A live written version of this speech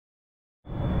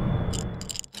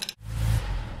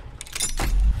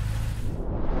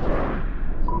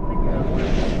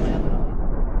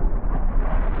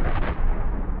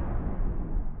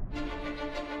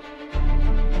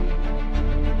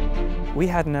We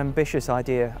had an ambitious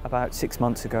idea about 6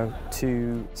 months ago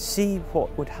to see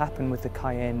what would happen with the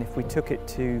Cayenne if we took it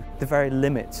to the very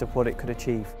limits of what it could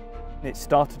achieve. It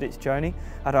started its journey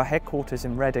at our headquarters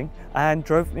in Reading and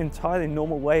drove an entirely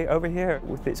normal way over here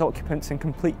with its occupants in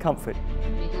complete comfort.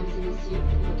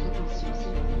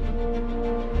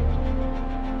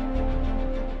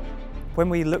 When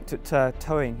we looked at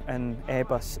towing an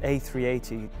Airbus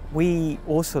A380, we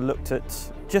also looked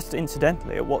at, just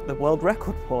incidentally, at what the world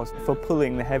record was for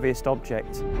pulling the heaviest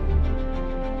object.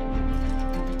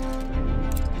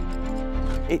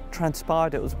 It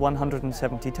transpired it was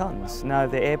 170 tons. Now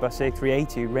the Airbus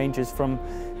A380 ranges from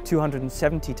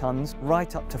 270 tons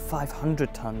right up to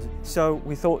 500 tons. So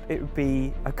we thought it would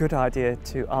be a good idea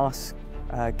to ask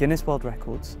Guinness World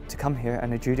Records to come here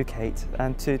and adjudicate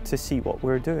and to see what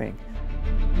we're doing.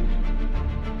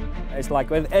 It's like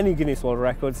with any Guinness World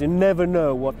Records, you never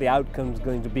know what the outcome is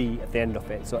going to be at the end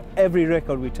of it. So every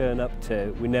record we turn up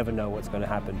to, we never know what's going to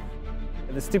happen.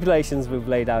 The stipulations we've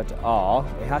laid out are,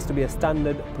 it has to be a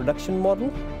standard production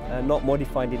model, not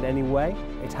modified in any way.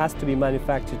 It has to be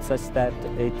manufactured such that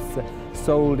it's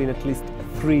sold in at least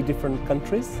 3 different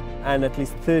countries, and at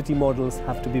least 30 models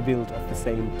have to be built at the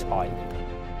same time.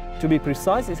 To be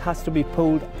precise, it has to be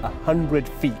pulled 100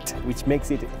 feet, which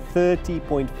makes it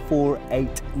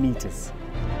 30.48 meters.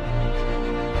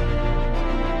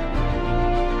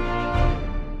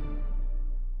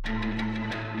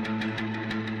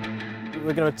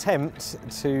 We're going to attempt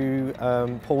to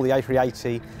pull the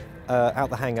A380 out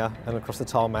the hangar and across the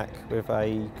tarmac with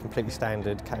a completely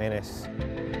standard Cayenne S.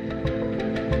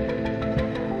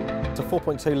 It's a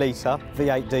 4.2 litre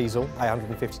V8 diesel,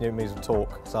 850 newton-meters of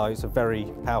torque, so it's a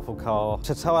very powerful car.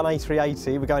 To tow an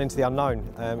A380, we're going into the unknown.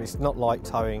 It's not like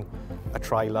towing a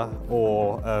trailer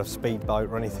or a speedboat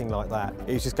or anything like that.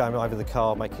 It was just going over the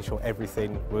car, making sure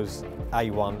everything was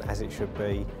A1 as it should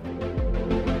be.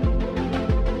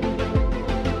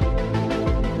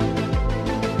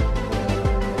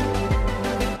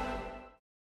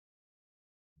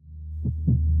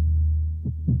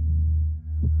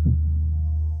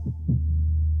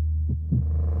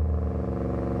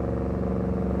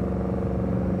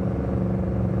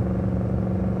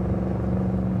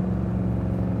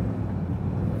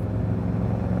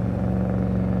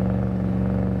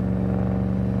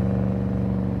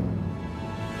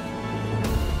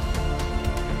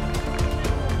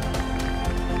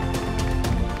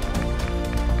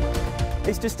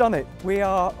 It's just done it. We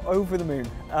are over the moon.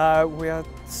 We are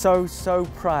so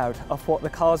proud of what the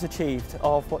car's achieved,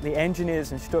 of what the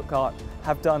engineers in Stuttgart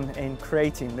have done in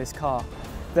creating this car.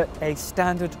 That a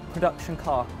standard production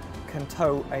car can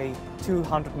tow a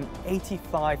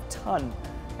 285-ton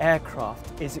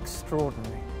aircraft is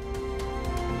extraordinary.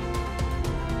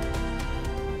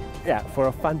 Yeah, for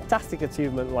a fantastic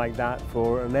achievement like that,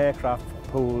 for an aircraft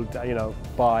pulled,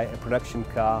 by a production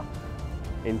car,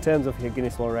 in terms of your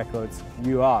Guinness World Records,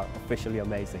 you are officially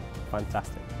amazing.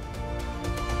 Fantastic.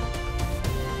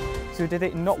 So we did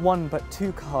it in not one but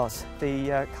 2 cars,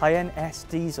 the Cayenne S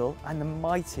Diesel and the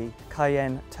mighty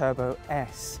Cayenne Turbo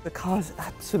S. The car's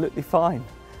absolutely fine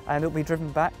and it'll be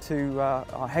driven back to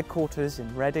our headquarters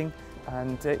in Reading,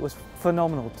 and it was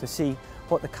phenomenal to see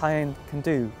what the Cayenne can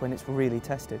do when it's really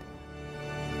tested.